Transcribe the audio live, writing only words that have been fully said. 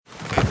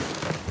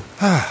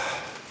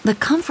The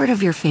comfort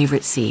of your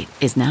favorite seat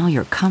is now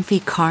your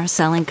comfy car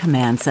selling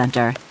command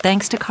center,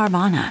 thanks to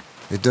Carvana.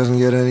 It doesn't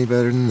get any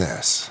better than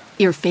this.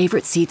 Your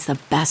favorite seat's the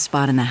best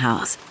spot in the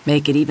house.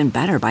 Make it even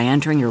better by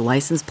entering your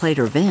license plate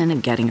or VIN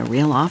and getting a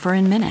real offer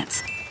in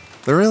minutes.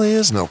 There really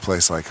is no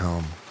place like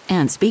home.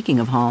 And speaking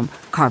of home,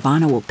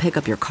 Carvana will pick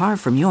up your car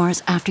from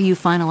yours after you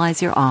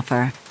finalize your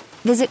offer.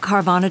 Visit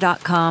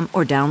Carvana.com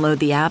or download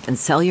the app and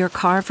sell your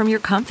car from your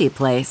comfy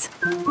place.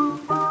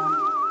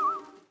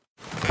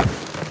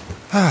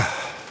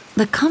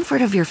 The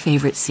comfort of your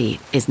favorite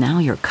seat is now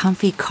your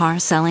comfy car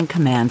selling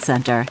command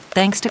center,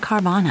 thanks to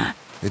Carvana.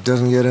 It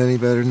doesn't get any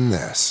better than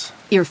this.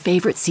 Your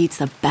favorite seat's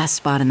the best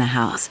spot in the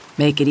house.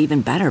 Make it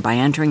even better by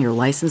entering your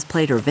license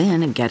plate or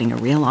VIN and getting a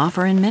real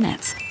offer in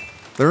minutes.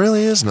 There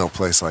really is no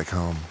place like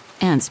home.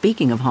 And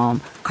speaking of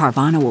home,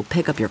 Carvana will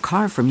pick up your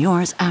car from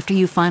yours after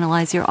you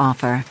finalize your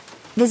offer.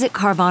 Visit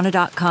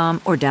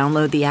Carvana.com or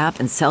download the app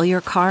and sell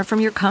your car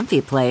from your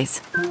comfy place.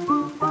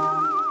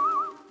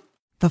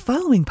 The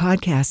following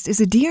podcast is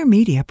a Dear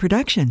Media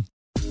production.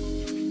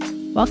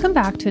 Welcome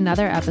back to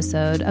another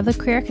episode of the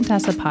Career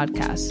Contessa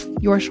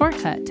podcast, your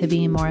shortcut to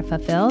being more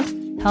fulfilled,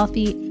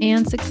 healthy,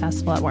 and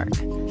successful at work.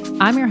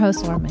 I'm your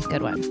host, Lauren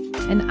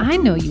McGoodwin, and I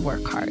know you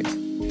work hard,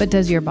 but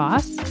does your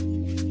boss?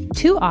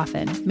 Too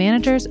often,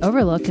 managers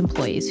overlook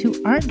employees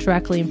who aren't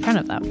directly in front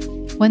of them.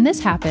 When this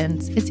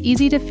happens, it's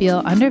easy to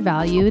feel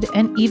undervalued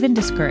and even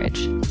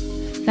discouraged.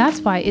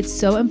 That's why it's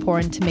so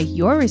important to make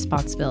your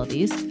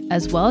responsibilities,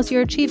 as well as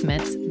your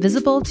achievements,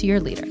 visible to your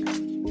leader.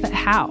 But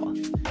how?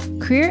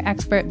 Career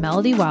expert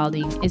Melody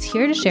Wilding is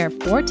here to share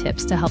 4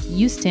 tips to help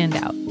you stand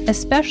out,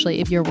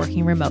 especially if you're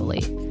working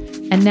remotely.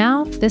 And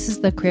now, this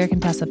is the Career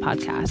Contessa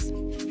podcast.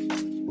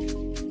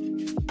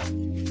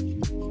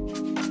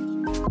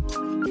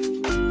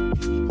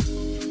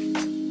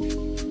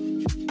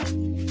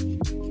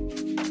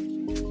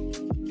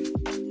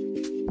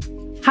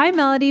 Hi,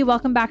 Melody.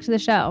 Welcome back to the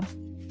show.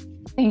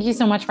 Thank you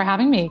so much for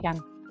having me again.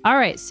 All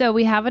right. So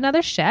we have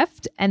another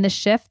shift, and the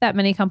shift that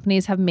many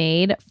companies have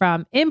made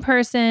from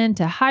in-person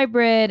to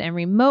hybrid and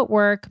remote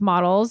work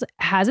models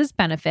has its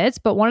benefits.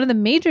 But one of the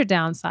major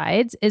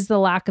downsides is the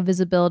lack of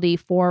visibility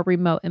for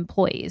remote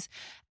employees.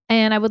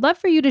 And I would love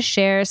for you to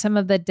share some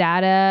of the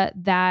data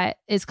that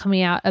is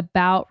coming out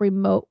about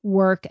remote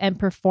work and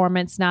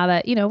performance now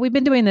that, we've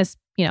been doing this,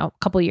 a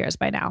couple of years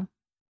by now.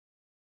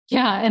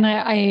 Yeah. And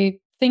I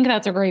think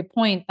that's a great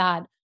point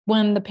that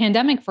when the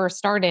pandemic first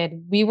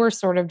started, we were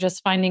sort of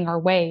just finding our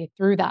way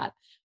through that.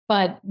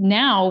 But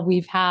now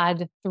we've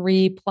had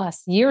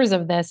 3+ years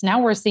of this. Now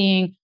we're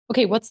seeing,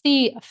 okay, what's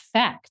the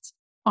effect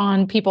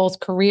on people's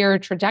career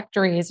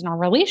trajectories and our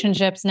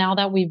relationships now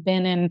that we've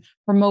been in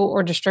remote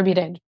or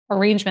distributed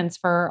arrangements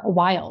for a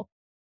while?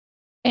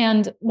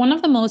 And one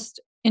of the most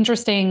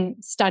interesting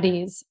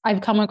studies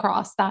I've come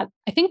across that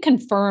I think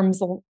confirms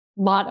a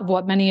lot of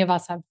what many of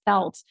us have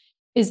felt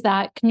is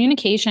that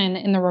communication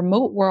in the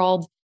remote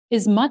world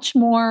is much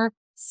more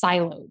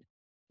siloed.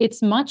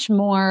 It's much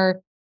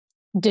more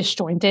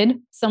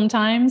disjointed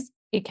sometimes.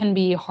 It can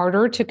be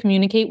harder to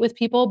communicate with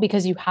people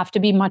because you have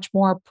to be much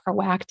more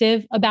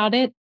proactive about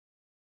it.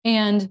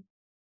 And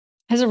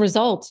as a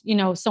result,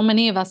 so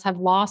many of us have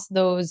lost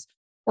those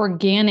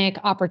organic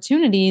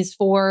opportunities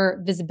for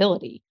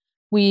visibility.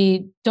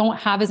 We don't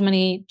have as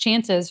many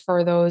chances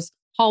for those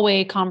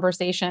hallway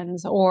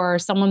conversations or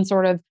someone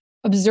sort of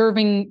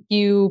observing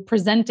you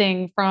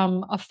presenting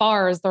from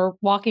afar as they're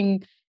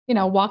walking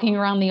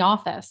around the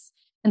office.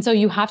 And so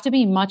you have to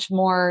be much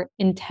more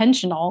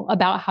intentional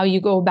about how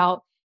you go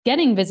about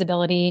getting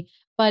visibility,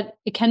 but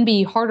it can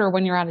be harder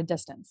when you're at a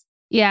distance.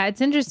 Yeah, it's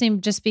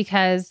interesting just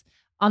because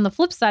on the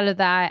flip side of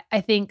that,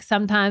 I think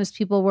sometimes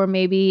people were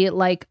maybe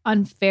like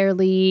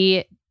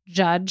unfairly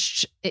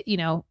judged,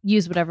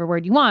 use whatever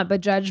word you want,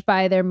 but judged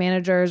by their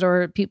managers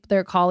or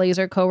their colleagues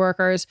or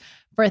coworkers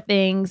for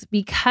things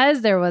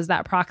because there was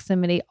that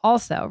proximity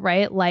also,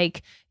 right?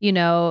 Like,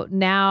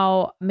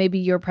 now maybe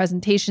your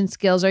presentation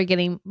skills are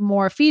getting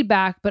more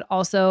feedback, but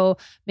also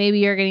maybe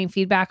you're getting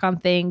feedback on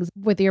things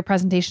with your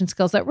presentation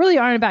skills that really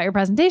aren't about your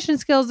presentation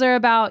skills. They're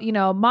about,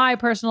 my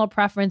personal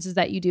preference is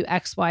that you do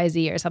X, Y,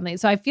 Z or something.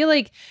 So I feel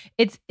like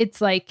it's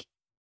like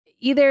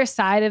either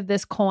side of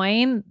this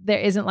coin, there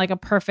isn't like a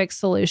perfect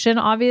solution,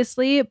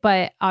 obviously,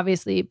 but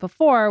obviously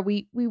before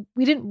we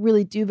didn't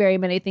really do very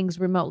many things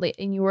remotely,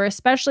 and you were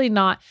especially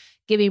not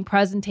giving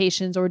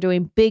presentations or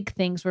doing big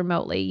things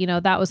remotely.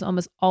 That was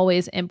almost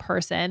always in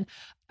person.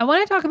 I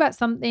want to talk about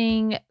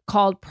something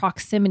called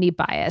proximity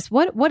bias.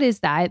 What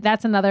is that?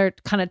 That's another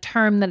kind of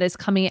term that is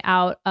coming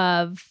out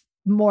of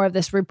more of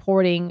this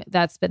reporting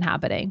that's been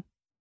happening.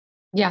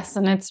 Yes.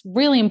 And it's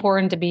really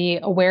important to be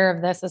aware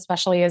of this,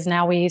 especially as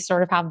now we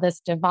sort of have this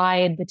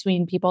divide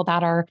between people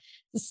that are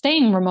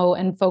staying remote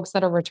and folks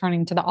that are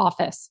returning to the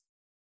office.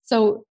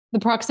 So the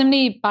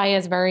proximity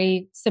bias,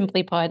 very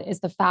simply put, is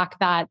the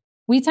fact that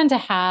we tend to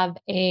have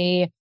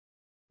a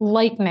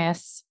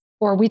likeness,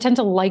 or we tend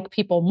to like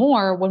people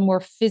more when we're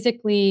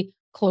physically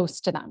close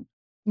to them.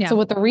 Yeah. So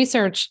what the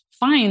research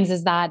finds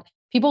is that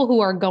people who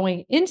are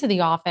going into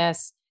the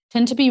office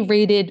tend to be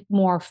rated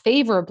more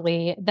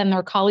favorably than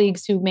their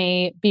colleagues who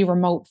may be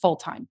remote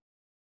full-time.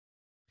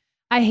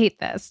 I hate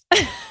this.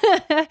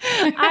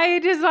 I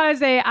just want to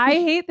say I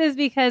hate this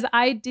because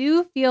I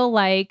do feel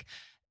like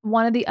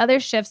one of the other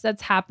shifts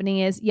that's happening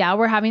is,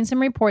 we're having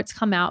some reports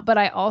come out, but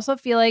I also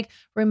feel like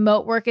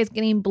remote work is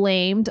getting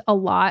blamed a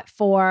lot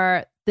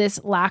for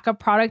this lack of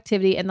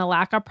productivity, and the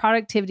lack of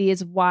productivity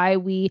is why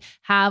we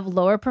have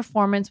lower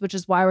performance, which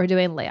is why we're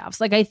doing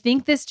layoffs. Like, I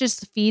think this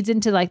just feeds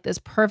into like this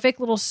perfect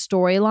little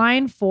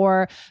storyline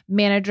for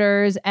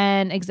managers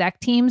and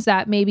exec teams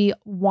that maybe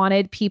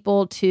wanted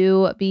people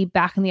to be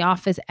back in the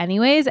office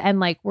anyways. And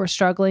like, we're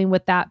struggling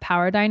with that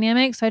power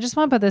dynamic. So I just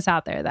want to put this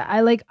out there that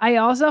I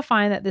also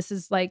find that this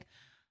is like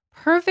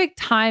perfect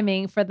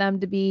timing for them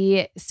to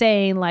be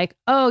saying like,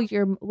 oh,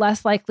 you're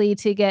less likely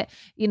to get,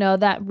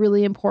 that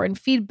really important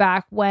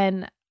feedback,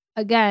 when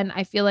again,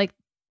 I feel like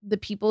the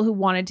people who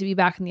wanted to be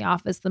back in the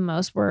office the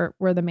most were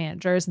the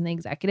managers and the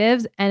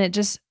executives. And it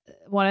just,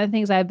 one of the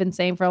things I've been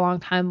saying for a long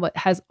time, what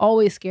has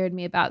always scared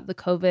me about the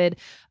COVID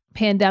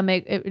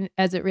pandemic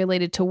as it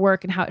related to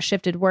work and how it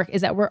shifted work, is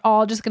that we're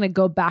all just going to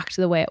go back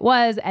to the way it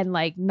was, and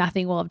like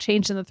nothing will have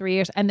changed in the 3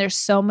 years. And there's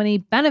so many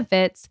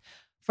benefits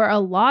for a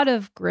lot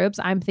of groups.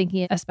 I'm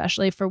thinking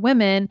especially for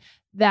women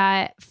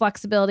that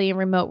flexibility and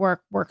remote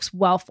work works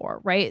well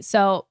for, right?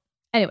 So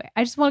anyway,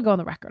 I just want to go on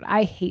the record.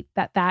 I hate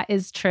that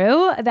is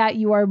true, that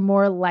you are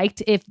more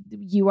liked if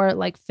you are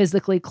like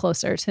physically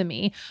closer to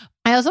me.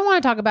 I also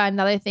want to talk about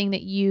another thing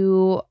that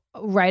you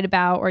write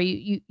about, or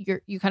you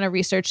kind of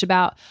researched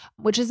about,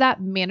 which is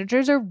that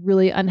managers are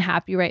really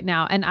unhappy right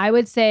now. And I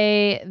would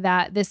say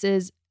that this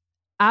is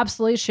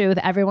absolutely true with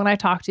everyone I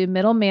talk to.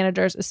 Middle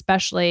managers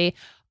especially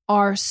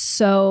are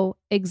so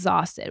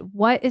exhausted.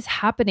 What is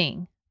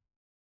happening?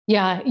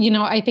 Yeah,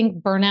 I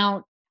think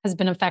burnout has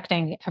been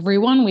affecting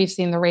everyone. We've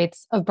seen the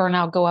rates of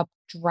burnout go up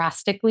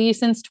drastically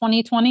since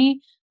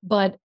 2020,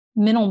 but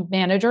middle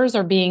managers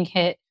are being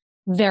hit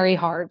very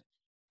hard,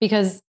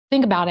 because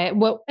think about it.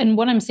 What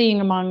I'm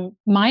seeing among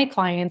my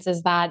clients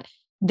is that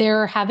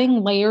they're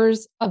having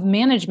layers of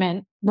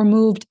management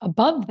removed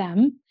above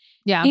them.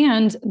 Yeah.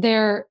 And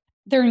they're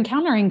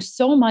encountering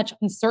so much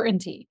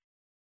uncertainty.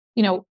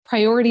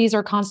 Priorities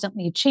are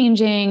constantly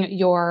changing.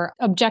 Your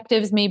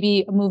objectives may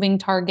be a moving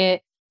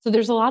target. So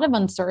there's a lot of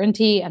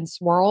uncertainty and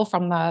swirl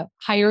from the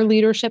higher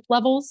leadership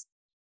levels.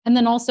 And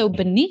then also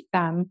beneath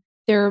them,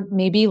 there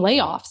may be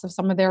layoffs of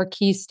some of their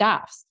key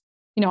staffs.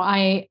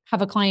 I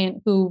have a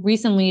client who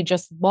recently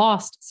just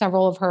lost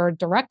several of her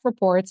direct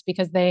reports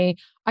because they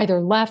either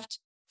left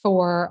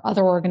for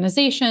other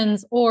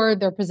organizations or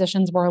their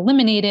positions were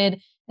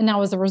eliminated. And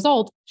now as a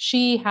result,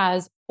 she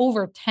has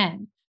over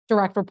 10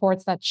 direct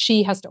reports that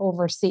she has to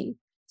oversee.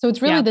 So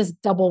it's really this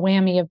double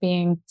whammy of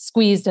being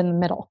squeezed in the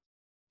middle.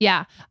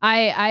 Yeah,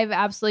 I've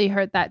absolutely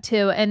heard that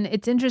too. And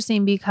it's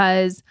interesting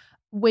because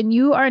when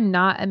you are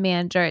not a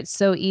manager, it's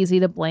so easy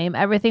to blame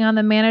everything on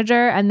the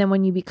manager. And then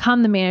when you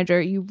become the manager,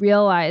 you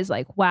realize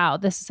like, wow,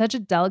 this is such a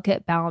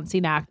delicate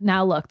balancing act.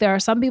 Now, look, there are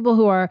some people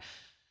who are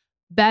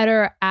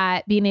better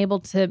at being able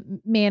to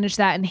manage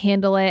that and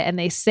handle it, and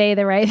they say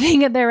the right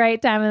thing at the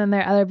right time. And then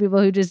there are other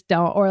people who just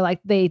don't, or like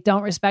they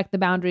don't respect the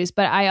boundaries.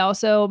 But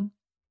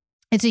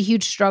it's a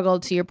huge struggle,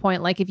 to your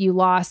point. Like if you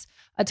lost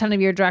a ton of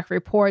your direct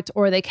reports,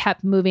 or they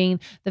kept moving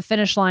the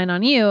finish line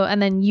on you,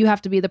 and then you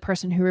have to be the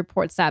person who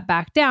reports that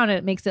back down, and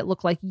it makes it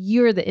look like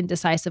you're the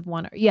indecisive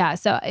one. Yeah.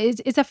 So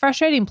it's a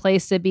frustrating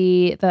place to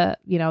be the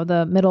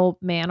middle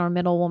man or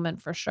middle woman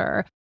for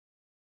sure.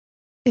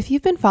 If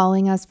you've been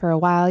following us for a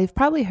while, you've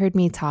probably heard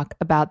me talk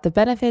about the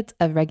benefits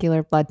of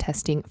regular blood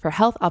testing for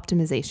health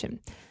optimization,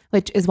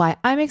 which is why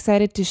I'm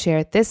excited to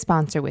share this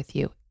sponsor with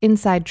you,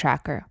 Inside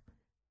Tracker.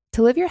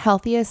 To live your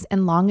healthiest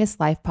and longest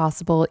life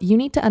possible, you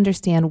need to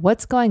understand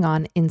what's going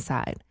on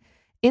inside.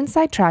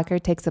 Inside Tracker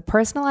takes a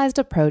personalized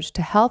approach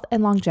to health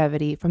and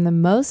longevity from the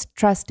most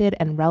trusted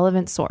and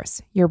relevant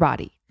source, your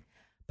body.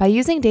 By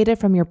using data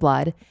from your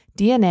blood,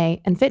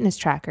 DNA, and fitness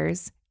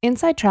trackers,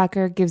 Inside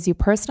Tracker gives you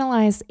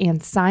personalized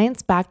and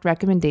science-backed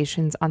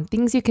recommendations on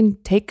things you can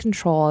take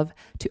control of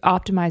to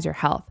optimize your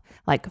health,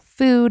 like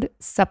food,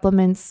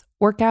 supplements,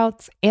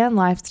 workouts, and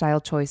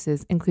lifestyle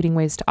choices, including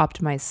ways to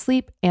optimize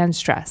sleep and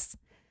stress.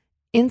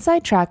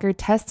 Inside Tracker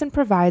tests and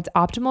provides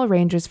optimal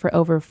ranges for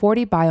over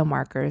 40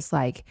 biomarkers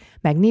like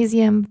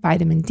magnesium,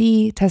 vitamin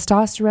D,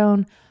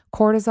 testosterone,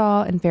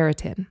 cortisol, and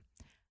ferritin.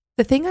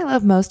 The thing I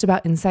love most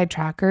about Inside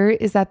Tracker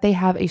is that they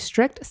have a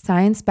strict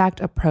science-backed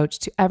approach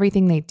to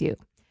everything they do.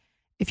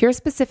 If your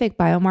specific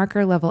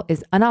biomarker level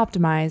is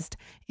unoptimized,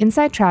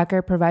 Inside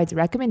Tracker provides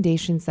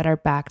recommendations that are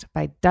backed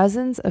by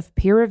dozens of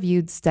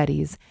peer-reviewed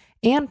studies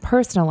and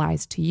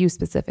personalized to you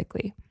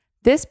specifically.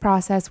 This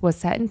process was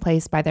set in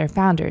place by their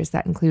founders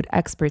that include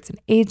experts in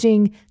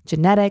aging,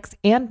 genetics,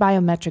 and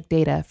biometric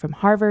data from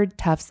Harvard,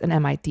 Tufts, and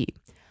MIT.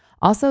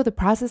 Also, the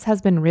process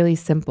has been really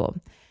simple.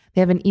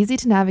 They have an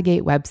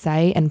easy-to-navigate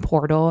website and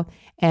portal,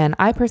 and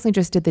I personally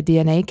just did the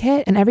DNA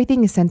kit, and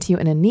everything is sent to you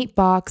in a neat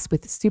box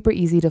with super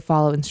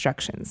easy-to-follow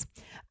instructions.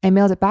 I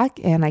mailed it back,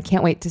 and I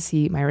can't wait to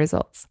see my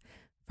results.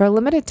 For a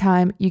limited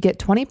time, you get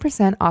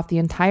 20% off the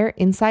entire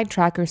Inside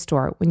Tracker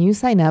store when you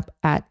sign up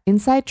at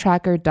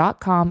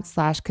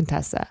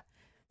insidetracker.com/Contessa.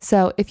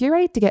 So if you're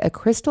ready to get a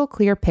crystal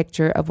clear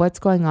picture of what's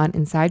going on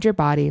inside your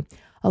body,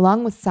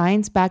 along with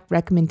science-backed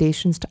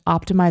recommendations to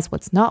optimize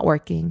what's not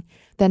working,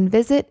 then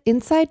visit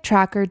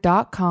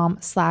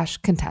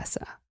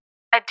insidetracker.com/Contessa.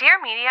 A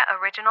Dear Media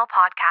original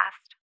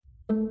podcast.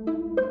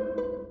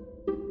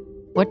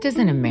 What does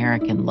an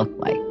American look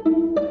like?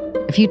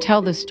 If you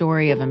tell the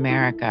story of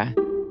America,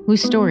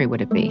 whose story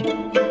would it be?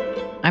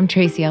 I'm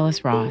Tracy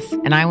Ellis Ross,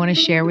 and I want to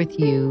share with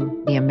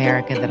you the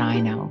America that I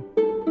know.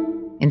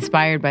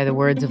 Inspired by the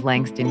words of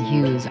Langston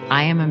Hughes,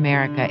 I Am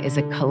America is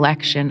a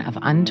collection of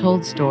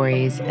untold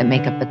stories that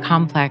make up the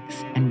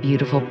complex and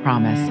beautiful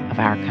promise of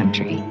our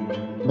country.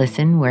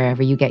 Listen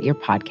wherever you get your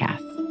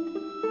podcasts.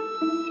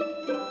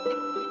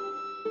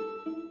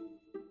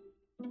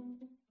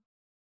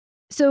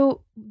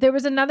 So there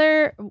was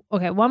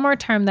one more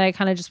term that I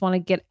kind of just want to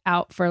get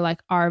out for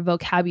like our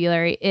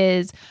vocabulary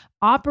is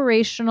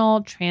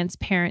operational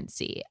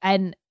transparency.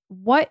 And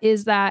what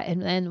is that?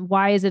 And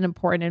why is it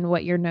important and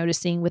what you're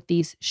noticing with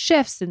these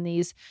shifts and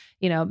these,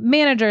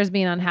 managers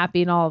being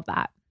unhappy and all of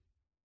that?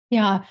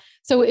 Yeah.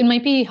 So it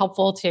might be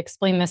helpful to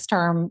explain this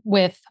term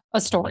with a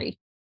story.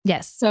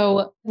 Yes.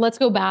 So let's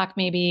go back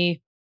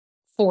maybe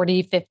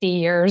 40, 50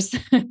 years.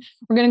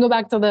 We're going to go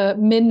back to the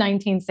mid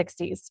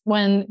 1960s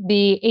when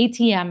the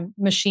ATM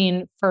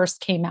machine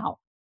first came out.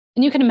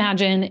 And you can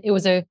imagine it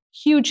was a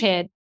huge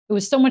hit. It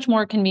was so much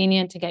more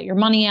convenient to get your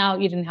money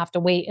out. You didn't have to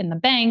wait in the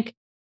bank.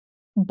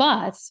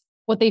 But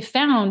what they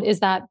found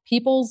is that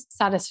people's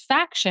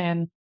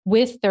satisfaction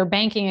with their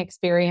banking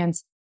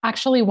experience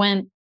actually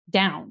went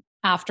down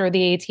after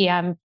the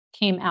ATM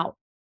came out.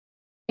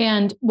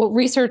 And what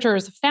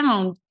researchers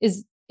found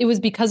is it was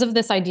because of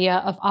this idea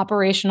of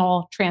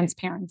operational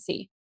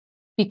transparency,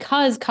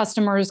 because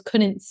customers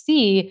couldn't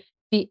see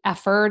the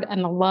effort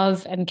and the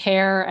love and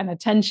care and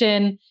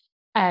attention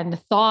and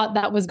thought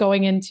that was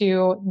going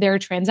into their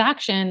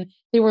transaction,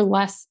 they were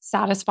less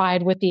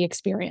satisfied with the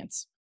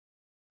experience.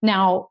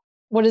 Now,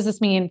 what does this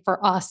mean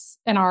for us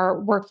in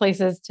our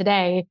workplaces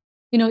today?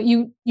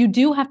 You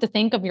do have to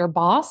think of your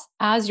boss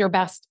as your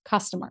best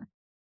customer.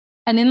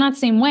 And in that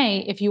same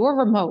way, if you are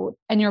remote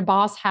and your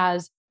boss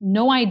has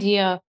no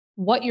idea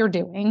what you're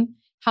doing,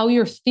 how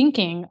you're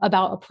thinking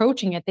about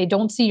approaching it, they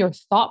don't see your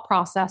thought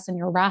process and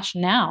your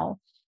rationale,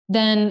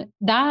 then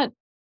that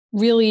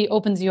really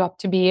opens you up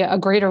to be a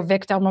greater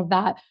victim of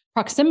that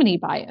proximity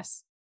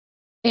bias.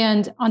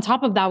 And on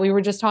top of that, we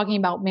were just talking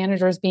about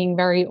managers being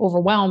very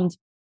overwhelmed.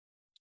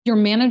 Your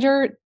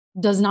manager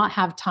does not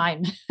have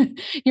time.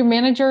 Your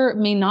manager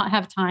may not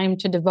have time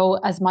to devote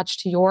as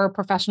much to your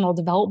professional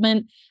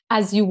development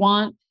as you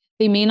want.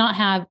 They may not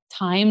have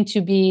time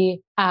to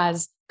be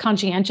as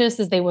conscientious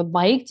as they would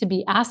like, to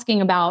be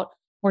asking about,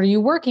 what are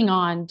you working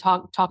on?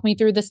 Talk me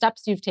through the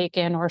steps you've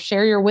taken or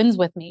share your wins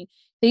with me.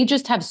 They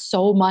just have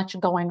so much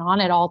going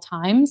on at all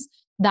times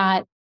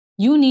that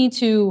you need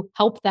to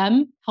help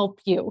them help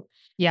you.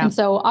 Yeah. And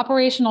so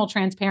operational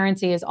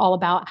transparency is all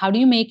about how do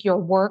you make your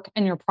work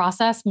and your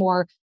process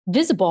more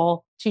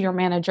visible to your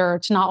manager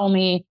to not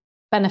only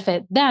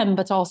benefit them,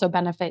 but to also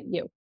benefit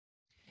you.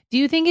 Do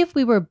you think if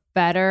we were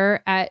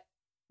better at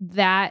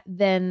that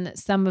than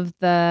some of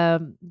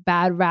the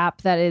bad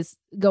rap that is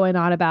going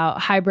on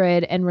about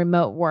hybrid and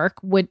remote work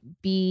would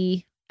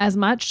be as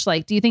much?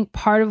 Like, do you think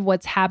part of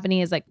what's happening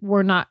is like,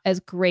 we're not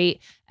as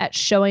great at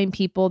showing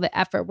people the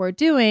effort we're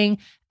doing.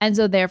 And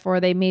so therefore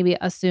they maybe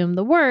assume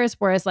the worst.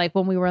 Whereas like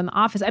when we were in the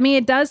office, I mean,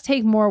 it does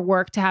take more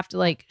work to have to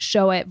like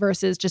show it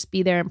versus just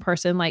be there in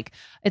person. Like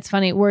it's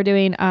funny, we're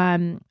doing,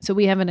 so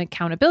we have an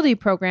accountability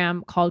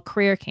program called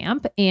Career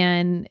Camp,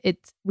 and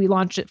we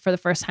launched it for the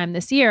first time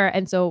this year.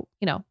 And so,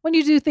 when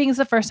you do things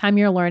the first time,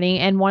 you're learning.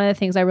 And one of the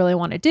things I really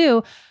want to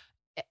do,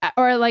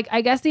 or like,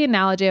 I guess the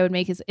analogy I would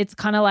make is it's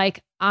kind of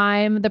like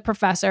I'm the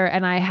professor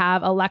and I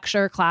have a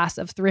lecture class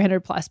of 300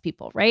 plus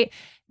people, right?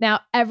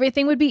 Now,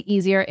 everything would be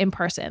easier in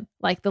person,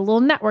 like the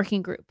little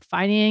networking group,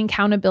 finding an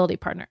accountability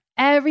partner.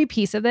 Every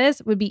piece of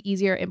this would be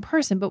easier in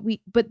person, but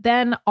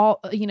then all,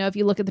 if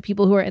you look at the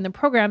people who are in the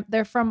program,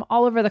 they're from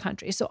all over the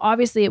country. So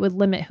obviously it would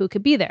limit who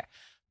could be there.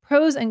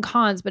 Pros and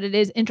cons, but it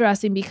is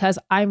interesting because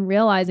I'm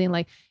realizing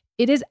like,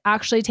 it is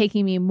actually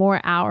taking me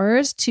more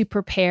hours to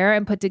prepare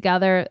and put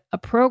together a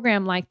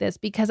program like this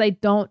because I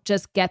don't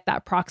just get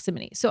that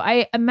proximity. So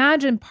I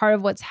imagine part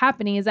of what's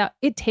happening is that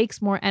it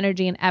takes more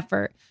energy and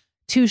effort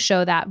to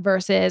show that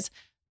versus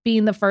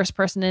being the first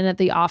person in at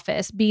the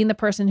office, being the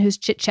person who's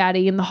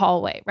chit-chatty in the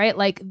hallway, right?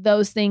 Like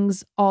those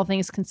things, all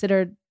things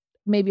considered,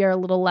 maybe are a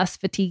little less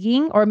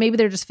fatiguing, or maybe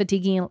they're just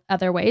fatiguing in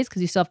other ways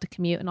because you still have to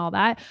commute and all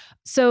that.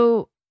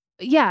 So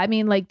yeah, I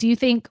mean, like, do you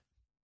think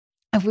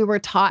if we were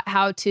taught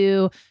how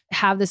to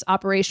have this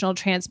operational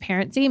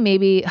transparency,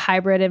 maybe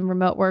hybrid and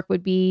remote work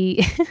would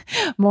be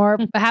have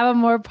a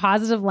more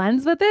positive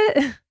lens with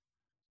it?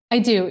 I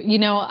do.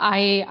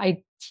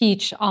 I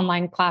teach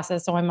online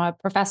classes. So I'm a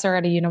professor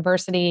at a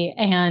university,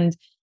 and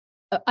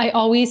I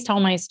always tell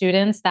my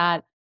students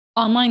that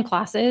online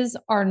classes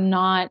are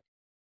not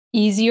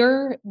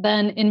easier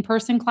than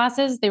in-person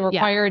classes. They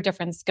require a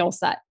different skill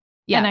set.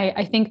 Yeah. And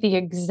I think the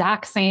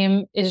exact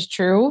same is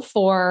true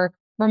for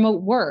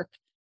remote work,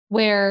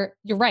 where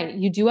you're right.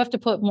 You do have to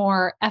put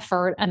more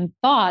effort and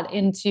thought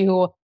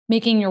into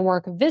making your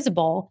work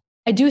visible.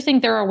 I do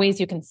think there are ways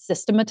you can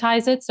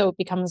systematize it so it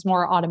becomes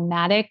more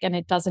automatic and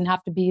it doesn't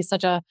have to be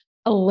such a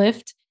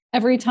lift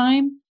every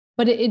time.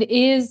 But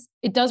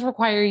it does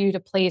require you to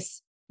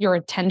place your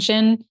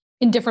attention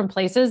in different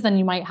places than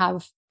you might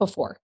have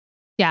before.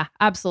 Yeah,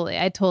 absolutely.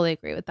 I totally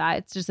agree with that.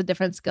 It's just a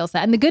different skill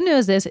set. And the good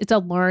news is it's a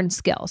learned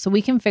skill. So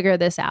we can figure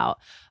this out.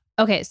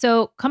 Okay,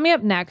 so coming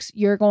up next,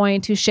 you're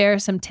going to share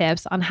some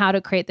tips on how to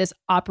create this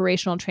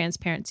operational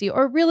transparency.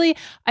 Or really,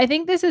 I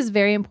think this is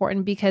very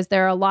important because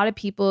there are a lot of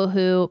people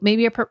who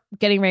maybe are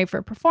getting ready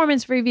for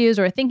performance reviews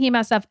or thinking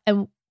about stuff.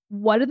 And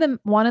one of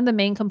the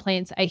main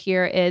complaints I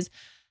hear is,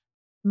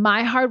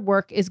 my hard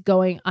work is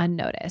going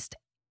unnoticed,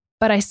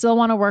 but I still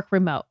want to work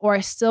remote or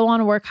I still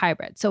want to work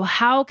hybrid. So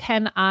how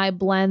can I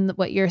blend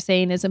what you're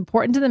saying is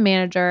important to the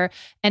manager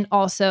and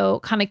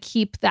also kind of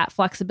keep that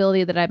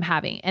flexibility that I'm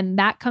having? And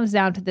that comes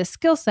down to this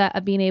skill set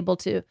of being able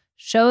to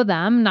show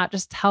them, not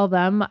just tell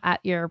them at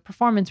your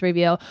performance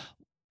review,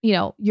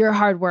 your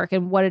hard work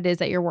and what it is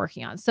that you're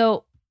working on.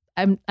 So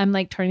I'm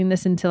like turning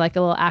this into like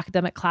a little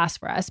academic class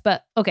for us,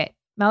 but okay.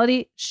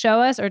 Melody,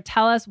 show us or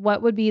tell us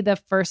what would be the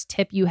first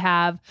tip you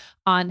have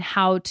on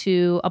how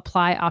to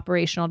apply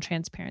operational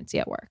transparency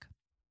at work.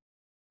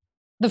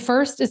 The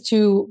first is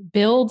to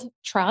build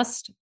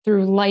trust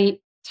through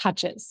light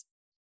touches.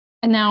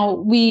 And now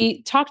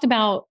we talked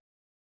about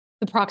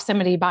the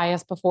proximity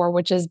bias before,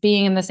 which is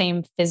being in the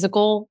same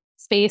physical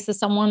space as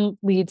someone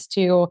leads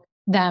to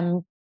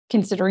them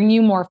considering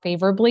you more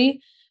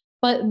favorably.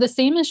 But the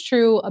same is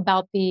true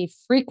about the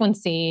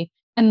frequency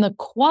and the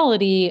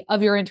quality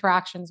of your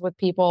interactions with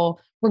people,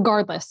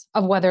 regardless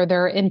of whether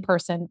they're in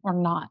person or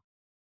not.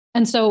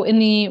 And so in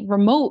the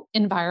remote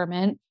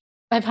environment,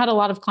 I've had a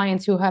lot of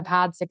clients who have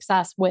had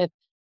success with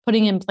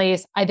putting in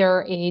place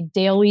either a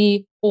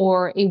daily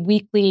or a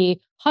weekly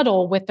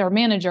huddle with their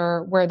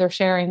manager where they're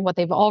sharing what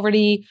they've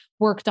already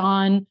worked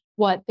on,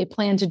 what they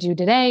plan to do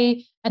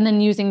today, and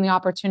then using the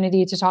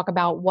opportunity to talk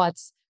about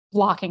what's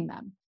blocking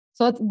them.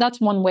 So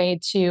that's one way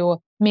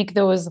to make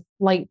those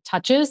light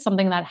touches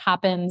something that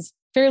happens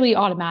fairly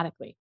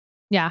automatically.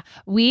 Yeah.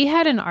 We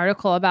had an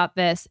article about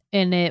this,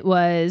 and it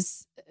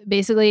was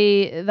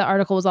basically, the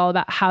article was all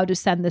about how to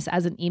send this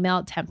as an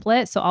email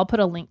template. So I'll put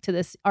a link to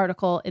this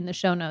article in the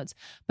show notes,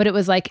 but it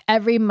was like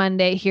every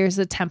Monday, here's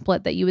a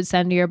template that you would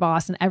send to your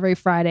boss. And every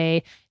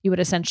Friday you would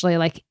essentially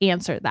like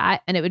answer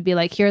that. And it would be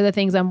like, here are the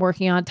things I'm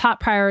working on,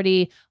 top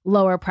priority,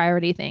 lower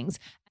priority things.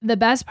 The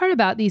best part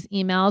about these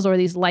emails or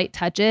these light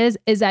touches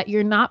is that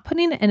you're not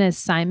putting an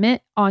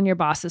assignment on your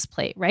boss's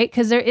plate, right?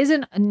 Because there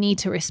isn't a need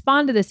to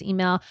respond to this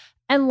email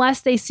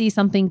unless they see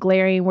something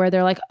glaring where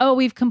they're like, oh,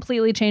 we've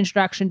completely changed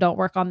direction. Don't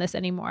work on this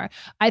anymore.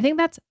 I think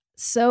that's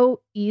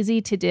so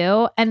easy to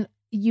do. And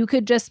you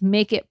could just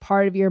make it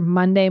part of your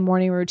Monday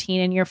morning routine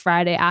and your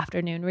Friday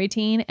afternoon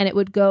routine, and it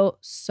would go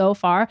so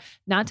far.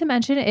 Not to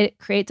mention, it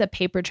creates a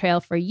paper trail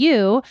for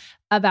you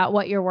about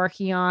what you're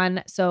working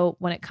on. So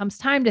when it comes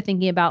time to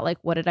thinking about like,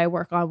 what did I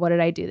work on? What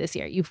did I do this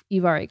year?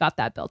 You've already got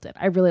that built in.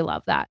 I really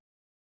love that.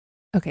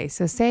 Okay,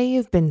 so say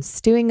you've been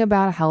stewing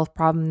about a health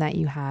problem that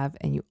you have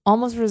and you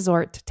almost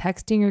resort to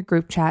texting your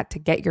group chat to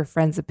get your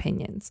friends'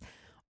 opinions.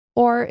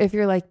 Or if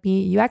you're like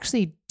me, you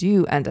actually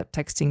do end up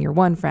texting your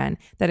one friend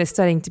that is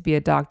studying to be a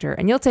doctor,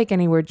 and you'll take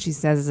any word she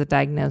says as a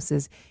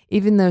diagnosis,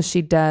 even though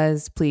she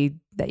does plead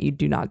that you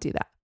do not do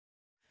that.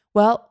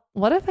 Well,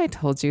 what if I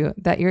told you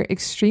that you're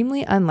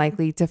extremely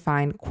unlikely to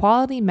find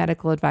quality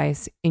medical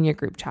advice in your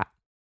group chat,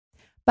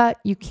 but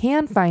you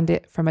can find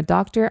it from a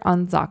doctor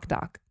on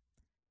ZocDoc?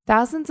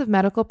 Thousands of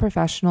medical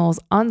professionals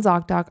on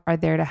ZocDoc are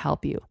there to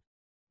help you.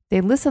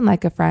 They listen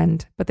like a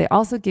friend, but they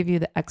also give you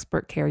the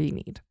expert care you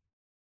need.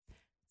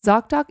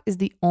 ZocDoc is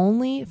the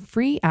only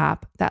free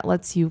app that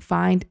lets you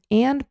find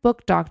and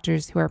book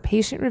doctors who are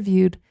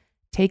patient-reviewed,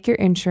 take your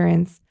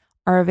insurance,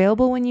 are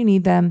available when you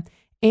need them,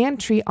 and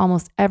treat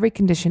almost every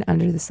condition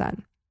under the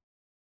sun.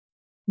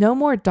 No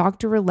more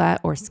doctor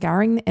roulette or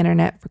scouring the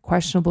internet for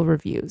questionable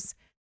reviews.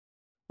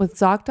 With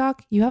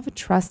ZocDoc, you have a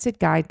trusted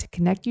guide to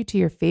connect you to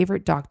your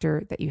favorite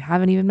doctor that you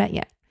haven't even met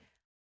yet.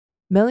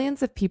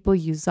 Millions of people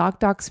use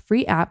ZocDoc's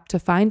free app to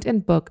find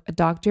and book a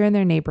doctor in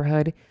their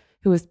neighborhood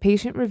who is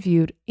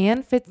patient-reviewed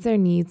and fits their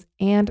needs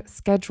and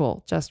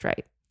schedule just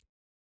right.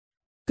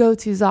 Go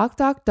to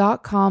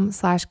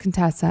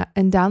ZocDoc.com/Contessa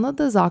and download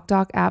the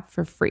ZocDoc app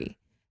for free.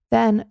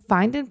 Then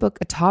find and book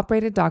a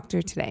top-rated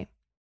doctor today.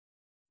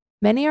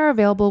 Many are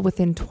available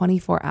within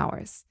 24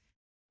 hours.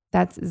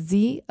 That's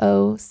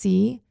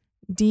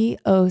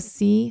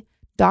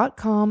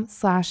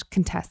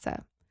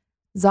ZocDoc.com/Contessa.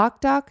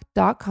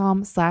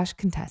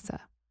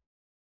 ZocDoc.com/Contessa.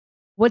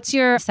 What's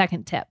your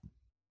second tip?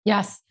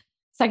 Yes.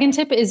 Second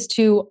tip is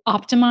to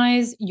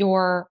optimize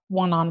your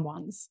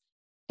one-on-ones.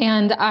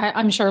 And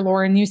I'm sure,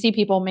 Lauren, you see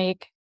people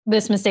make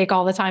this mistake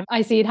all the time.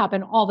 I see it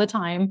happen all the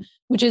time,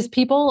 which is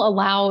people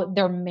allow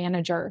their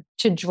manager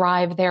to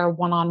drive their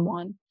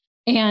one-on-one.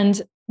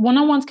 And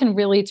one-on-ones can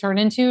really turn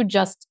into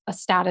just a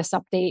status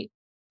update,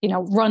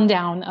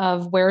 rundown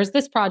of where is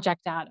this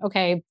project at?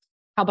 Okay,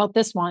 how about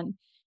this one?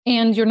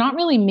 And you're not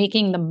really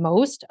making the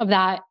most of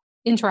that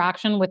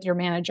interaction with your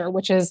manager,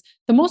 which is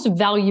the most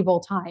valuable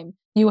time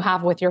you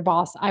have with your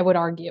boss, I would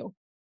argue.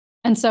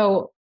 And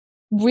so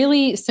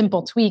really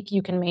simple tweak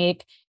you can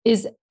make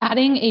is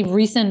adding a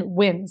recent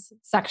wins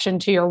section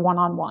to your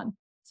one-on-one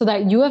so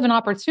that you have an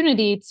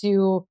opportunity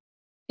to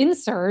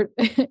insert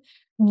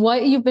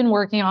what you've been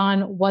working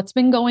on, what's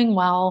been going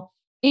well,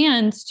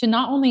 and to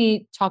not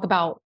only talk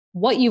about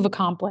what you've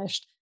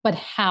accomplished, but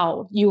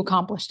how you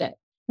accomplished it.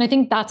 And I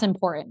think that's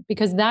important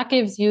because that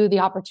gives you the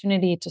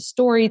opportunity to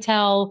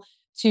storytell,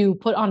 to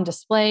put on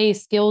display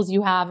skills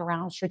you have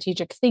around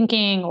strategic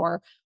thinking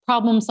or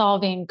problem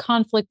solving,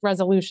 conflict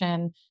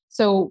resolution.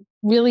 So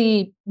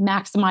really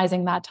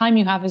maximizing that time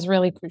you have is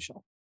really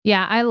crucial.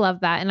 Yeah, I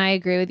love that. And I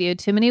agree with you.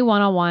 Too many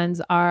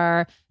one-on-ones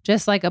are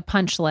just like a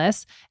punch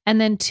list.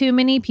 And then too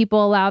many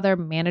people allow their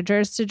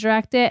managers to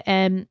direct it.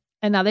 And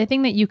another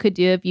thing that you could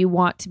do if you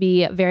want to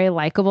be very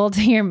likable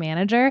to your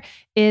manager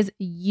is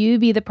you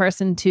be the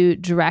person to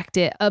direct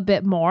it a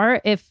bit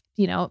more if,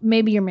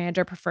 maybe your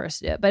manager prefers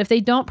to do it. But if they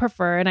don't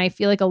prefer, and I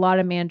feel like a lot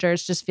of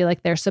managers just feel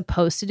like they're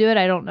supposed to do it,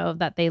 I don't know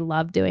that they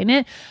love doing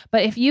it.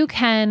 But if you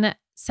can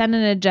send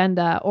an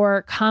agenda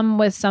or come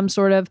with some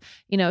sort of,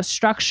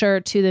 structure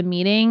to the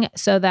meeting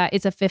so that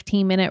it's a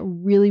 15-minute,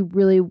 really,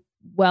 really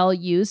well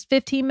used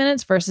 15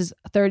 minutes versus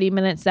 30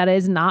 minutes that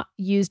is not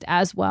used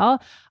as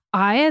well.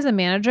 I, as a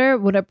manager,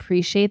 would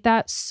appreciate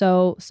that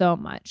so, so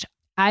much.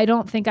 I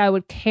don't think I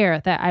would care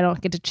that I don't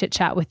get to chit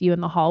chat with you in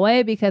the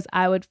hallway because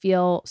I would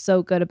feel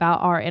so good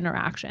about our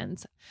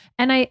interactions.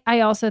 And I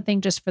also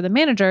think just for the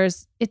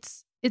managers,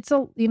 it's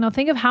a,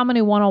 think of how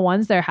many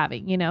one-on-ones they're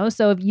having,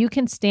 so if you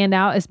can stand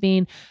out as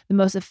being the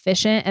most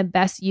efficient and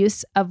best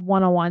use of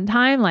one-on-one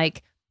time,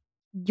 like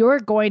you're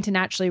going to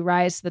naturally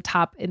rise to the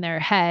top in their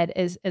head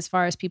as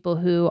far as people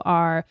who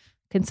are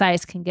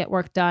concise, can get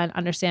work done,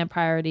 understand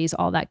priorities,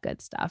 all that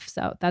good stuff.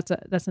 So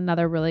that's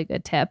another really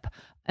good tip.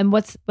 And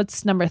what's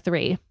number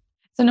 3?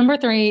 So number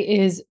 3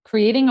 is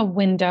creating a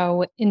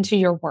window into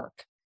your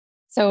work.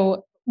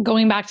 So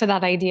going back to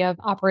that idea of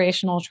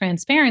operational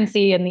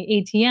transparency and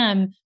the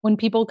ATM, when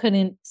people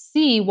couldn't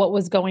see what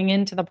was going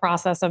into the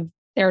process of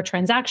their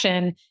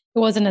transaction, it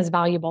wasn't as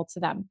valuable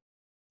to them.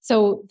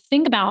 So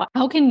think about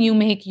how can you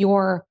make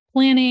your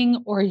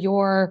planning or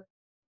your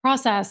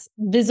process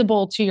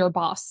visible to your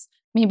boss?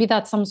 Maybe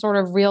that's some sort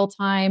of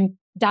real-time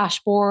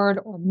dashboard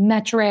or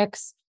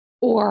metrics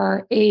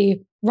or a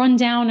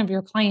rundown of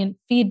your client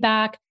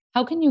feedback.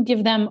 How can you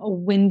give them a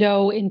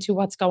window into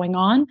what's going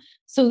on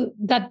so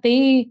that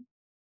they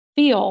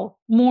feel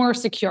more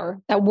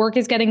secure that work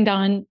is getting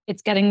done,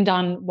 it's getting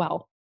done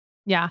well?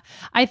 Yeah.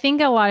 I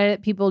think a lot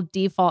of people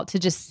default to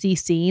just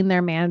CCing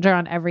their manager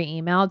on every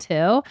email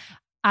too.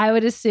 I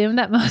would assume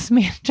that most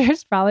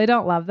managers probably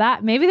don't love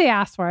that. Maybe they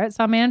ask for it.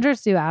 Some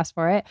managers do ask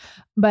for it,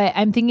 but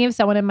I'm thinking of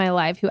someone in my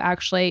life who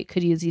actually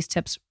could use these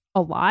tips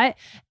a lot.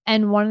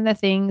 And one of the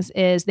things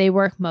is they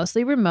work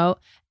mostly remote,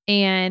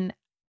 and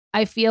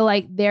I feel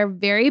like they're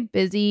very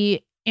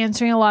busy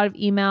answering a lot of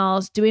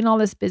emails, doing all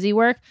this busy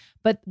work.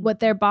 But what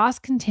their boss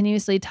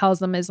continuously tells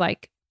them is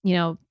like,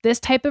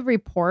 this type of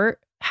report,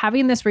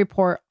 having this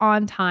report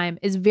on time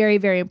is very,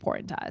 very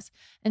important to us.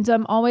 And so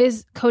I'm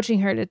always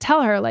coaching her to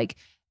tell her like,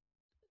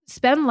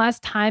 spend less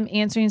time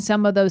answering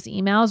some of those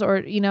emails,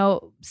 or,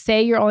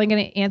 say you're only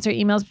going to answer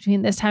emails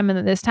between this time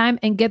and this time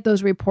and get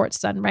those reports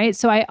done, right?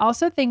 So I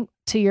also think,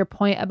 to your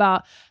point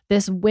about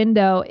this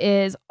window,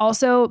 is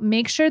also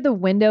make sure the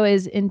window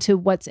is into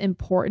what's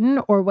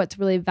important or what's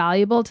really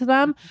valuable to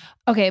them.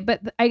 Okay.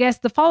 But I guess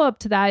the follow-up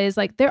to that is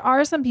like, there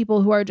are some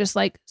people who are just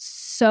like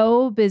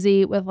so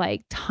busy with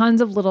like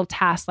tons of little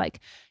tasks, like,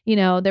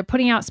 they're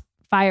putting out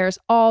fires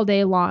all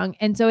day long.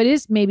 And so it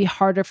is maybe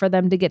harder for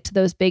them to get to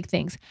those big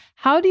things.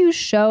 How do you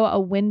show a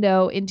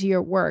window into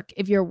your work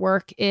if your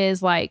work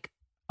is like,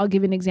 I'll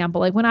give you an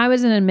example. Like when I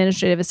was an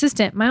administrative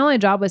assistant, my only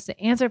job was to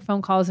answer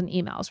phone calls and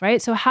emails, right?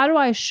 So how do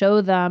I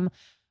show them,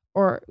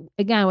 or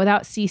again,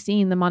 without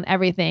CCing them on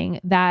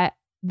everything, that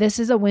this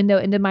is a window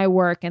into my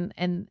work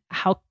and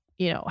how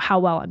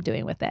well I'm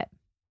doing with it?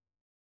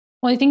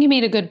 Well, I think you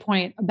made a good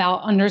point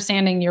about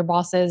understanding your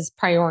boss's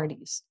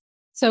priorities.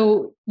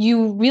 So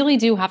you really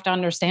do have to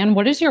understand,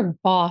 what is your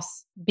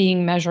boss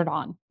being measured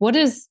on? What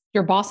does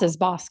your boss's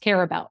boss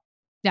care about?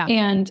 Yeah.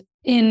 And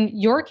in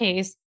your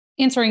case,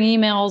 answering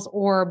emails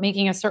or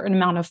making a certain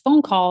amount of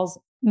phone calls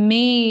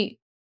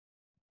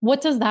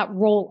what does that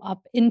roll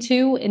up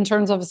into in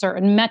terms of a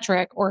certain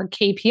metric or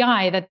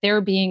KPI that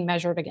they're being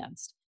measured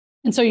against?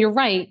 And so you're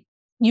right.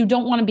 You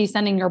don't want to be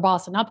sending your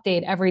boss an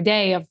update every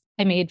day of,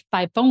 I made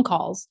 5 phone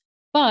calls,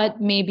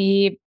 but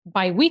maybe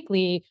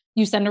bi-weekly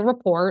you send a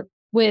report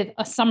with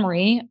a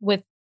summary,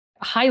 with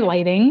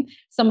highlighting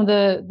some of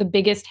the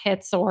biggest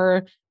hits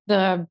or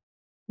the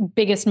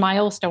biggest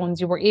milestones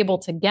you were able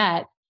to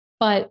get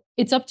but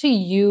it's up to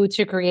you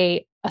to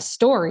create a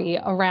story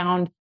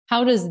around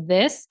how does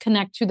this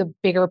connect to the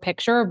bigger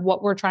picture of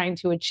what we're trying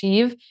to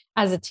achieve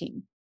as a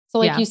team. So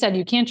like you said,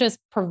 you can't just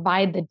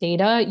provide the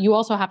data. You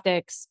also have to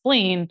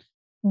explain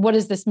what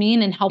does this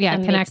mean and help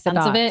them make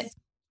sense of it.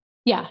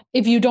 Yeah.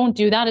 If you don't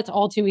do that, it's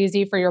all too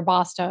easy for your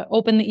boss to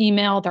open the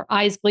email, their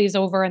eyes glaze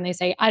over and they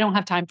say, I don't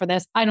have time for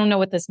this. I don't know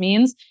what this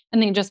means.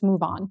 And they just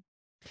move on.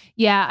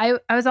 Yeah,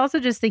 I was also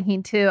just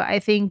thinking too, I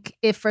think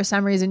if for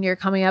some reason you're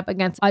coming up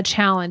against a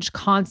challenge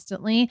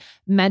constantly,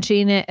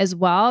 mentioning it as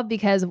well,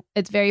 because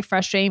it's very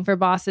frustrating for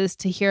bosses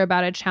to hear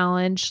about a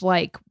challenge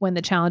like when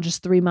the challenge is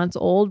 3 months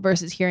old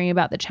versus hearing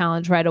about the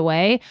challenge right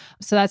away.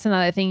 So that's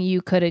another thing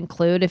you could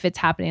include if it's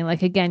happening.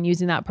 Like again,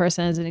 using that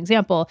person as an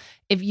example,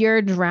 if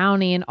you're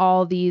drowning in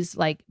all these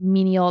like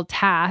menial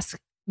tasks,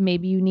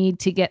 maybe you need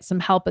to get some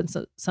help and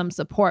some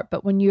support.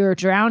 But when you're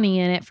drowning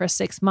in it for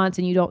 6 months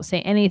and you don't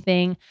say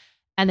anything,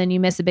 and then you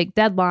miss a big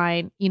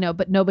deadline,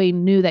 but nobody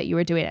knew that you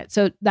were doing it.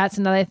 So that's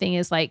another thing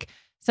is like,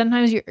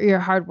 sometimes your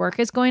hard work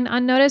is going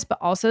unnoticed, but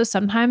also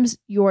sometimes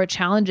your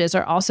challenges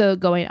are also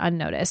going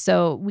unnoticed.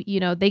 So,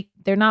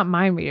 they're not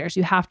mind readers.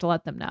 You have to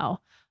let them know.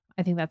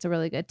 I think that's a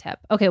really good tip.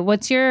 Okay.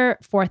 What's your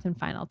fourth and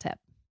final tip?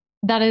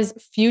 That is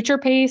future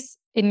pace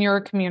in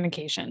your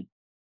communication.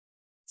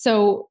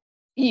 So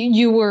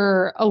you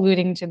were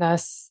alluding to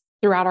this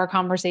throughout our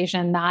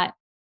conversation that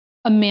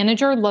a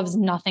manager loves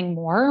nothing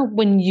more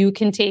when you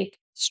can take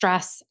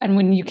stress and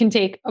when you can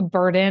take a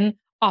burden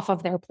off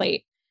of their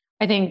plate.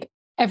 I think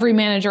every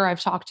manager I've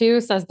talked to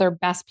says their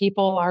best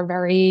people are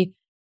very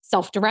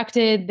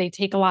self-directed. They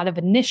take a lot of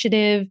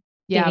initiative.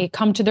 Yeah. They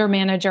come to their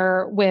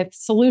manager with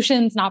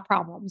solutions, not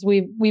problems.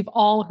 We've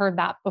all heard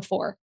that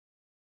before.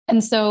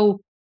 And so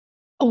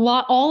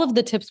all of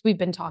the tips we've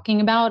been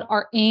talking about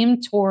are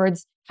aimed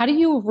towards how do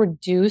you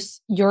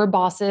reduce your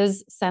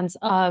boss's sense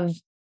of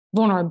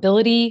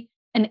vulnerability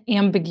and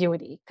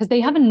ambiguity, because they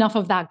have enough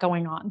of that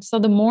going on. So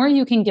the more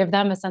you can give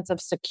them a sense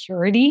of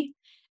security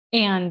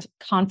and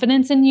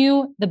confidence in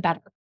you, the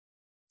better.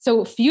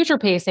 So future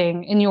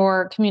pacing in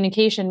your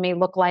communication may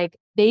look like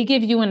they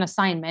give you an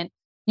assignment.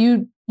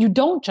 You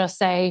don't just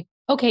say,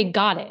 okay,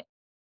 got it.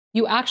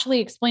 You actually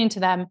explain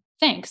to them,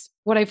 thanks.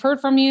 What I've heard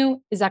from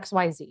you is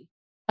XYZ.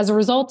 As a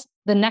result,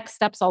 the next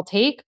steps I'll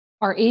take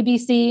are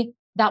ABC.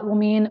 That will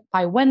mean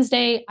by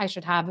Wednesday, I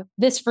should have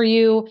this for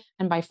you.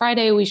 And by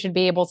Friday, we should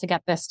be able to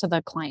get this to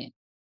the client.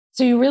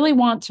 So you really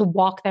want to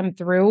walk them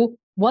through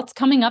what's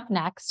coming up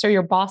next so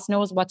your boss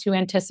knows what to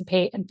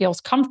anticipate and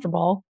feels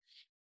comfortable.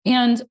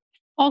 And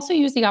also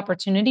use the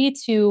opportunity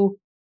to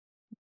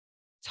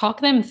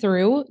talk them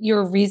through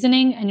your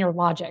reasoning and your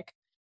logic.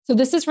 So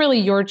this is really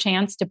your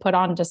chance to put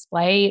on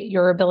display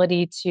your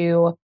ability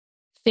to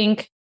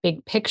think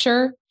big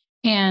picture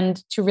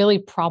and to really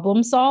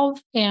problem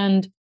solve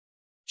and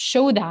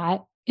show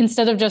that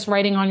instead of just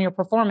writing on your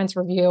performance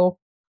review,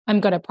 I'm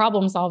good at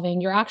problem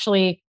solving, you're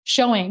actually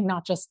showing,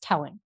 not just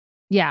telling.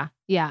 Yeah.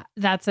 Yeah.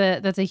 That's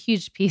a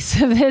huge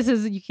piece of this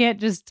is you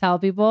can't just tell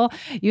people,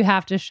 you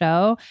have to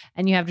show,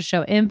 and you have to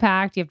show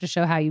impact. You have to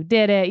show how you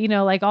did it.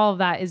 Like all of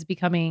that is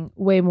becoming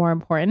way more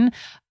important,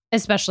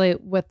 especially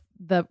with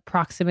the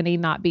proximity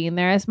not being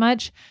there as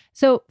much.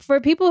 So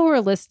for people who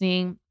are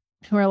listening,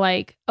 who are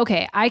like,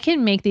 okay, I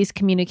can make these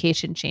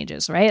communication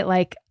changes, right?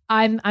 Like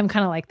I'm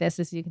kind of like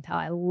this, as you can tell.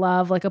 I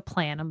love like a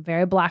plan. I'm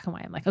very black and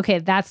white. I'm like, okay,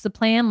 that's the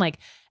plan. Like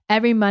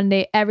every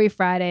Monday, every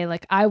Friday,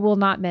 like I will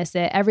not miss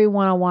it. Every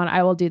one-on-one,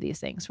 I will do these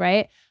things,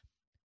 right?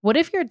 What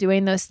if you're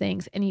doing those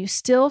things and you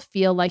still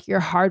feel like your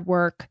hard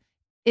work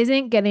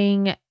isn't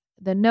getting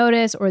the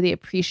notice or the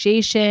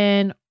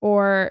appreciation,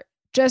 or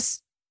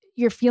just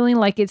you're feeling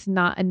like it's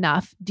not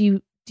enough? Do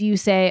you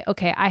say,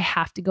 okay, I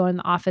have to go in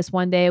the office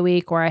one day a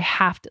week, or I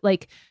have to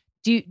like,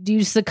 do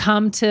you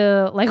succumb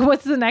to like,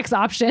 what's the next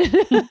option?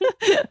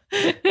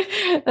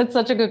 That's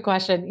such a good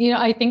question.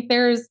 I think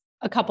there's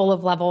a couple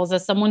of levels.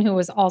 As someone who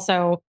is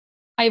also,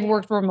 I've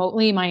worked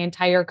remotely my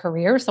entire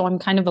career, so I'm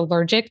kind of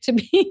allergic to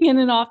being in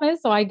an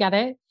office, so I get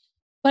it.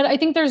 But I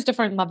think there's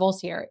different levels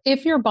here.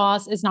 If your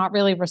boss is not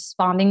really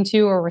responding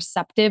to or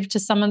receptive to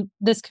some of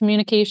this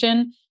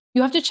communication,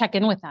 you have to check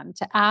in with them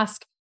to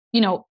ask,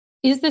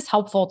 is this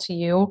helpful to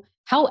you?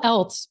 How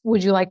else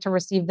would you like to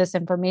receive this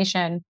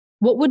information?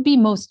 What would be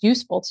most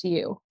useful to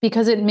you?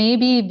 Because it may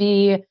be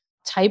the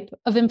type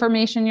of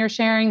information you're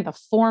sharing, the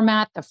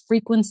format, the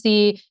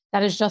frequency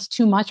that is just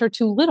too much or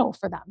too little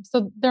for them.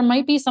 So there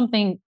might be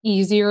something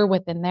easier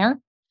within there.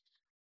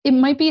 It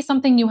might be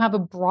something you have a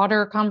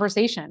broader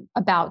conversation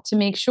about to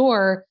make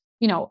sure,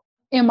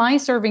 am I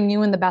serving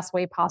you in the best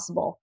way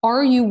possible?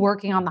 Are you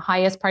working on the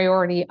highest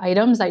priority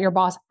items that your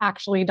boss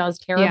actually does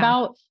care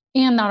about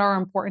and that are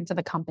important to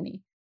the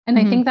company? And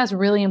I think that's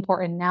really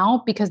important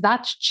now because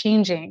that's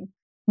changing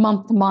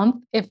month to month,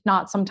 if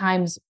not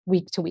sometimes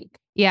week to week.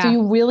 Yeah. So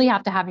you really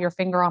have to have your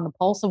finger on the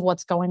pulse of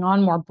what's going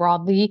on more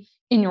broadly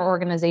in your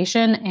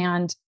organization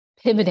and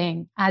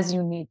pivoting as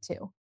you need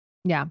to.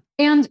 Yeah.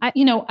 And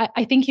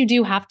I think you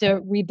do have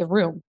to read the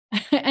room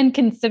and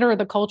consider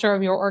the culture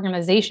of your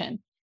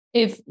organization.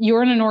 If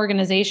you're in an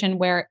organization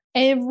where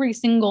every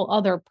single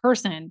other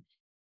person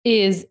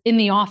is in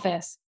the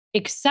office,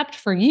 except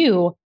for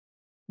you,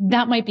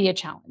 that might be a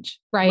challenge,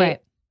 right?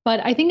 But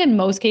I think in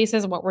most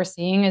cases, what we're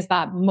seeing is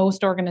that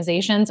most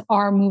organizations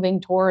are moving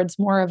towards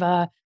more of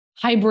a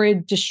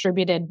hybrid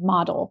distributed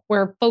model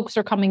where folks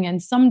are coming in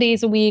some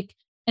days a week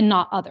and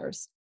not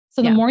others.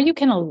 So the more you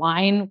can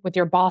align with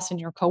your boss and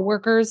your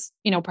coworkers,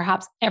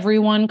 perhaps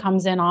everyone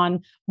comes in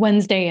on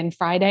Wednesday and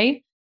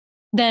Friday,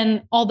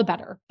 then all the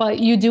better. But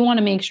you do want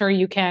to make sure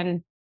you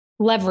can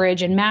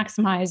leverage and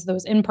maximize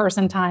those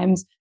in-person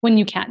times when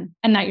you can,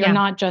 and that you're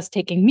not just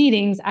taking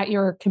meetings at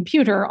your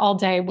computer all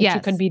day, which you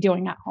could be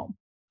doing at home.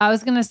 I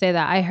was going to say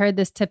that. I heard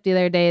this tip the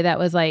other day that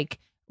was like,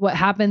 what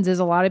happens is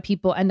a lot of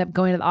people end up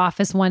going to the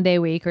office 1 day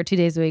a week or 2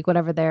 days a week,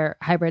 whatever their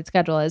hybrid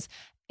schedule is.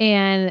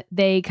 And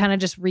they kind of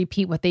just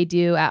repeat what they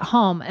do at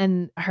home.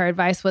 And her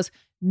advice was,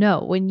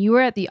 no, when you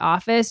are at the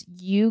office,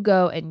 you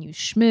go and you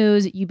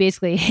schmooze, you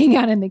basically hang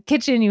out in the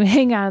kitchen, you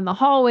hang out in the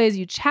hallways,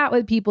 you chat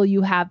with people,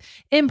 you have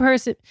in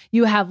person,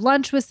 you have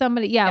lunch with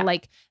somebody. Yeah.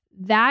 Like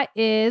that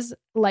is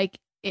like,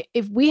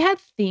 if we had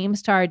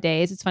themes to our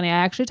days, it's funny. I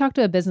actually talked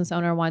to a business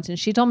owner once and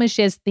she told me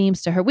she has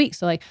themes to her week.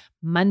 So like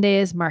Monday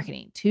is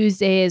marketing,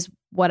 Tuesday is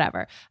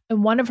whatever.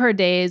 And one of her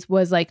days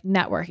was like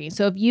networking.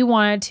 So if you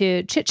wanted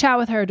to chit chat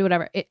with her or do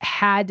whatever, it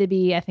had to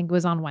be, I think it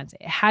was on Wednesday.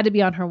 It had to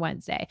be on her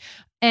Wednesday.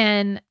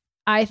 And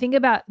I think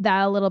about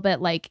that a little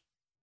bit, like,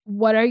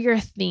 what are your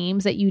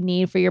themes that you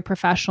need for your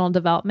professional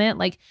development?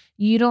 Like,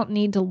 you don't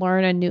need to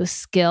learn a new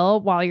skill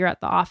while you're at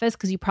the office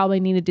because you probably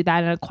need to do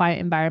that in a quiet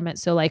environment.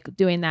 So like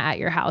doing that at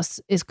your house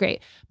is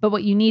great. But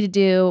what you need to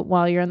do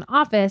while you're in the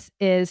office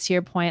is, to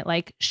your point,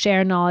 like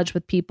share knowledge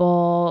with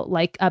people,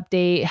 like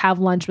update, have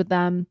lunch with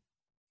them.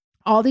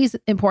 All these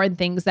important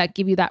things that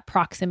give you that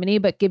proximity,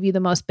 but give you the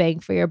most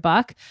bang for your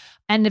buck.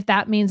 And if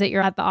that means that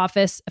you're at the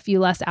office a few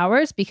less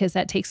hours, because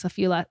that takes a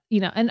few less,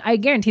 and I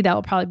guarantee that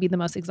will probably be the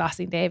most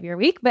exhausting day of your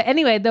week. But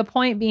anyway, the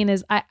point being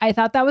is I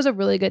thought that was a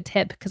really good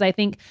tip, because I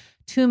think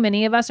too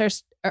many of us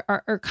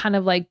are kind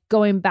of like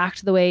going back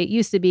to the way it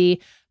used to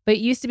be. But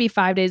it used to be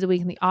 5 days a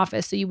week in the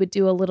office. So you would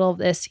do a little of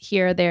this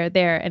here,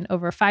 there, and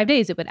over 5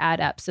 days it would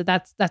add up. So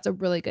that's a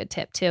really good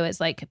tip too, is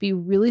like be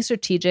really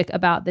strategic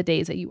about the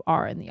days that you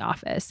are in the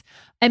office.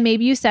 And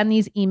maybe you send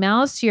these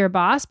emails to your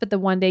boss, but the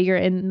one day you're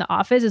in the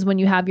office is when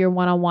you have your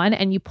one-on-one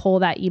and you pull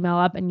that email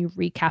up and you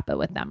recap it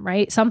with them,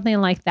 right?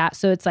 Something like that.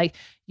 So it's like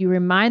you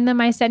remind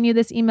them, I send you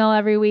this email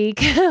every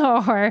week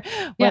or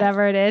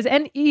whatever it is.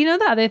 And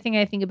the other thing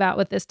I think about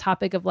with this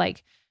topic of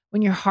like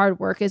when your hard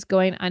work is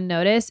going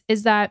unnoticed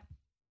is that,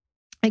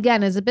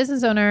 again, as a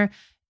business owner,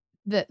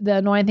 the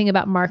annoying thing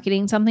about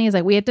marketing something is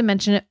like we have to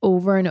mention it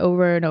over and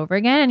over and over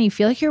again. And you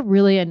feel like you're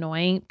really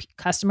annoying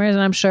customers.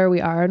 And I'm sure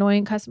we are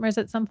annoying customers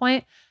at some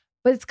point,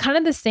 but it's kind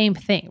of the same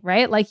thing,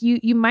 right? Like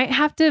you might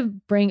have to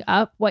bring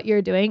up what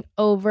you're doing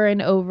over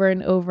and over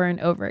and over and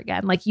over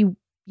again. Like you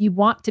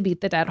want to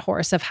beat the dead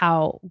horse of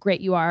how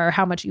great you are or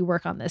how much you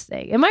work on this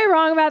thing. Am I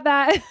wrong about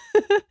that?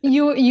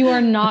 You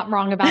are not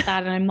wrong about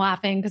that. And I'm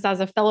laughing because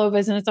as a fellow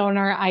business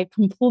owner, I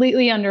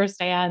completely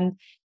understand.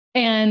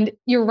 And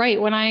you're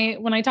right. When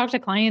I talk to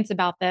clients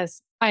about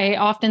this, I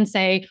often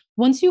say,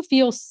 once you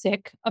feel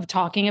sick of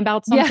talking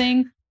about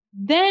something,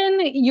 then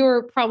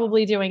you're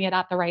probably doing it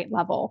at the right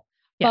level.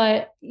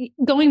 Yeah. But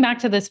going back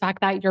to this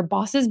fact that your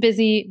boss is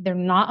busy, they're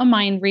not a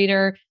mind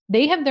reader,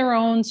 they have their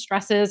own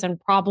stresses and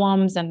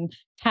problems and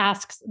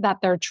tasks that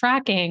they're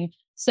tracking.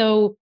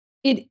 So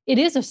it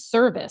is a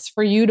service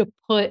for you to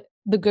put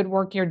the good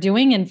work you're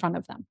doing in front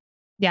of them.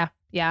 Yeah.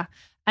 Yeah.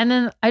 And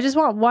then I just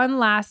want one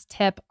last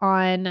tip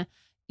on,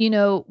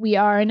 we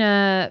are in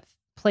a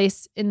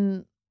place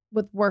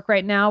with work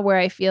right now where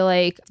I feel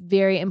like it's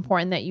very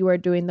important that you are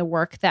doing the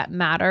work that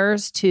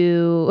matters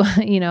to,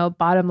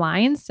 bottom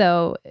line.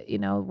 So,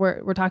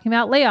 we're talking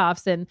about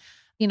layoffs and,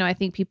 I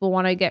think people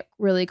want to get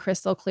really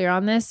crystal clear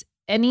on this.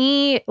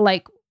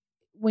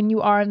 When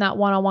you are in that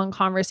one-on-one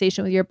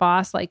conversation with your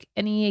boss, like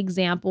any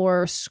example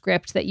or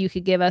script that you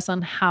could give us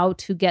on how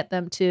to get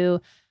them to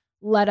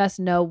let us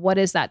know what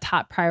is that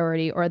top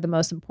priority or the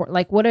most important,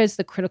 like what is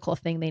the critical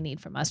thing they need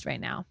from us right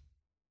now?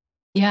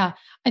 Yeah.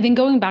 I think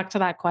going back to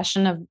that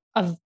question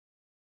of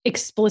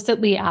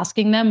explicitly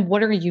asking them,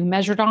 what are you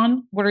measured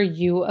on? What are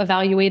you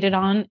evaluated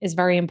on is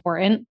very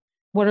important.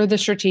 What are the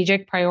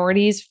strategic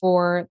priorities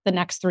for the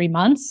next 3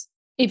 months?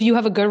 If you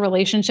have a good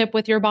relationship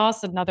with your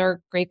boss, another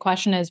great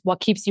question is what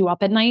keeps you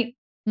up at night?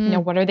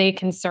 What are they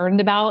concerned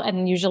about?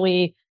 And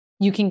usually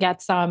you can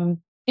get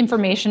some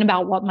information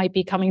about what might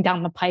be coming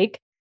down the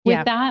pike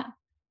with that.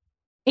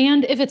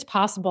 And if it's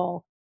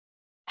possible,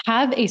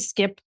 have a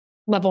skip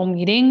level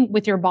meeting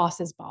with your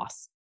boss's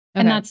boss.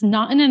 Okay. And that's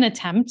not in an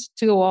attempt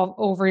to go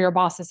over your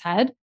boss's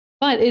head,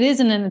 but it is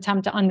in an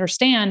attempt to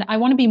understand, I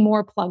want to be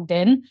more plugged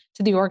in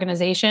to the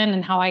organization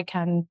and how I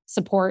can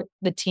support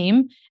the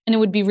team. And it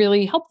would be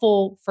really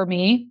helpful for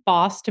me,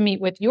 boss, to meet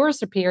with your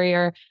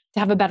superior to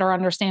have a better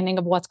understanding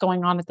of what's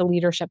going on at the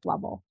leadership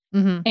level.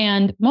 Mm-hmm.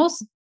 And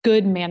most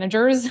good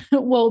managers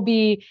will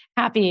be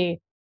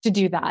happy to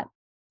do that.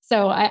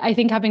 So I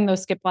think having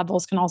those skip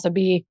levels can also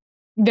be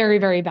very,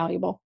 very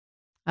valuable.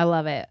 I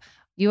love it.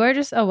 You are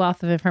just a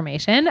wealth of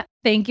information.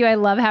 Thank you. I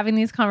love having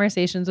these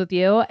conversations with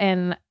you,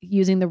 and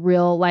using the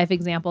real life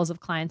examples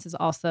of clients is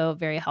also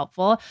very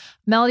helpful.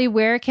 Melody,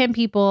 where can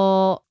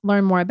people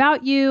learn more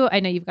about you? I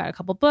know you've got a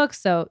couple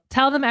books, so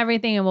tell them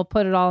everything and we'll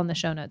put it all in the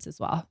show notes as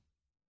well.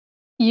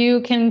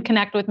 You can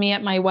connect with me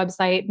at my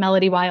website,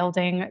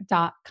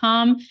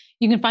 melodywilding.com.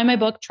 You can find my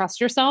book, Trust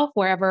Yourself,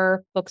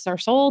 wherever books are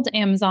sold,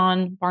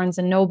 Amazon, Barnes &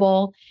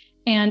 Noble.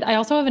 And I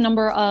also have a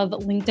number of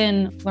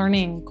LinkedIn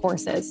learning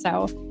courses,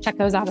 so check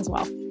those out as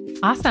well.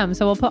 Awesome.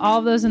 So we'll put all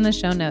of those in the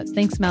show notes.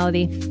 Thanks,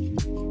 Melody.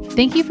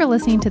 Thank you for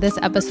listening to this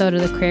episode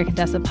of the Career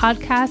Contessa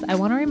podcast. I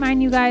want to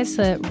remind you guys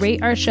to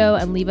rate our show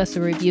and leave us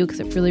a review because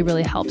it really,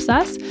 really helps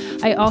us.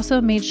 I also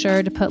made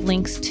sure to put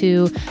links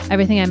to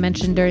everything I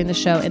mentioned during the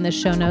show in the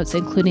show notes,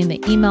 including the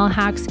email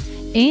hacks.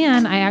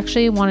 And I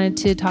actually wanted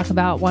to talk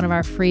about one of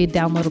our free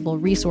downloadable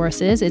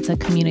resources. It's a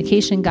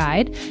communication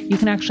guide. You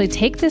can actually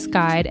take this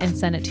guide and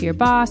send it to your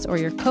boss or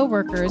your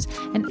coworkers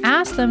and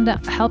ask them to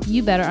help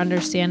you better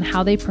understand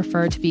how they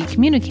prefer to be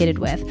communicated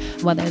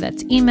with, whether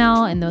that's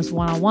email and those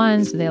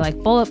one-on-ones, do they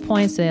like bullet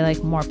points, do they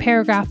like more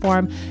paragraph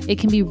form. It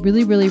can be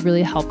really, really,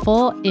 really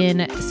helpful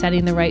in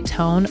setting the right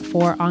tone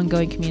for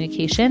ongoing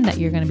communication that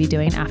you're going to be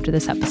doing after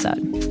this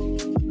episode.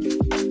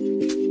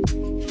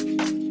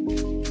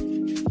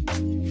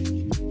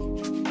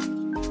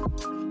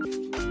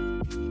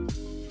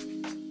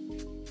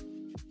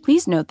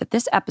 Please note that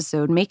this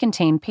episode may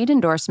contain paid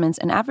endorsements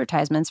and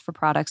advertisements for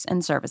products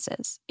and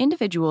services.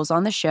 Individuals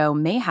on the show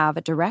may have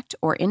a direct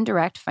or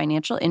indirect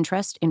financial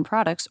interest in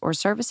products or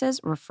services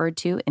referred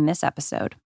to in this episode.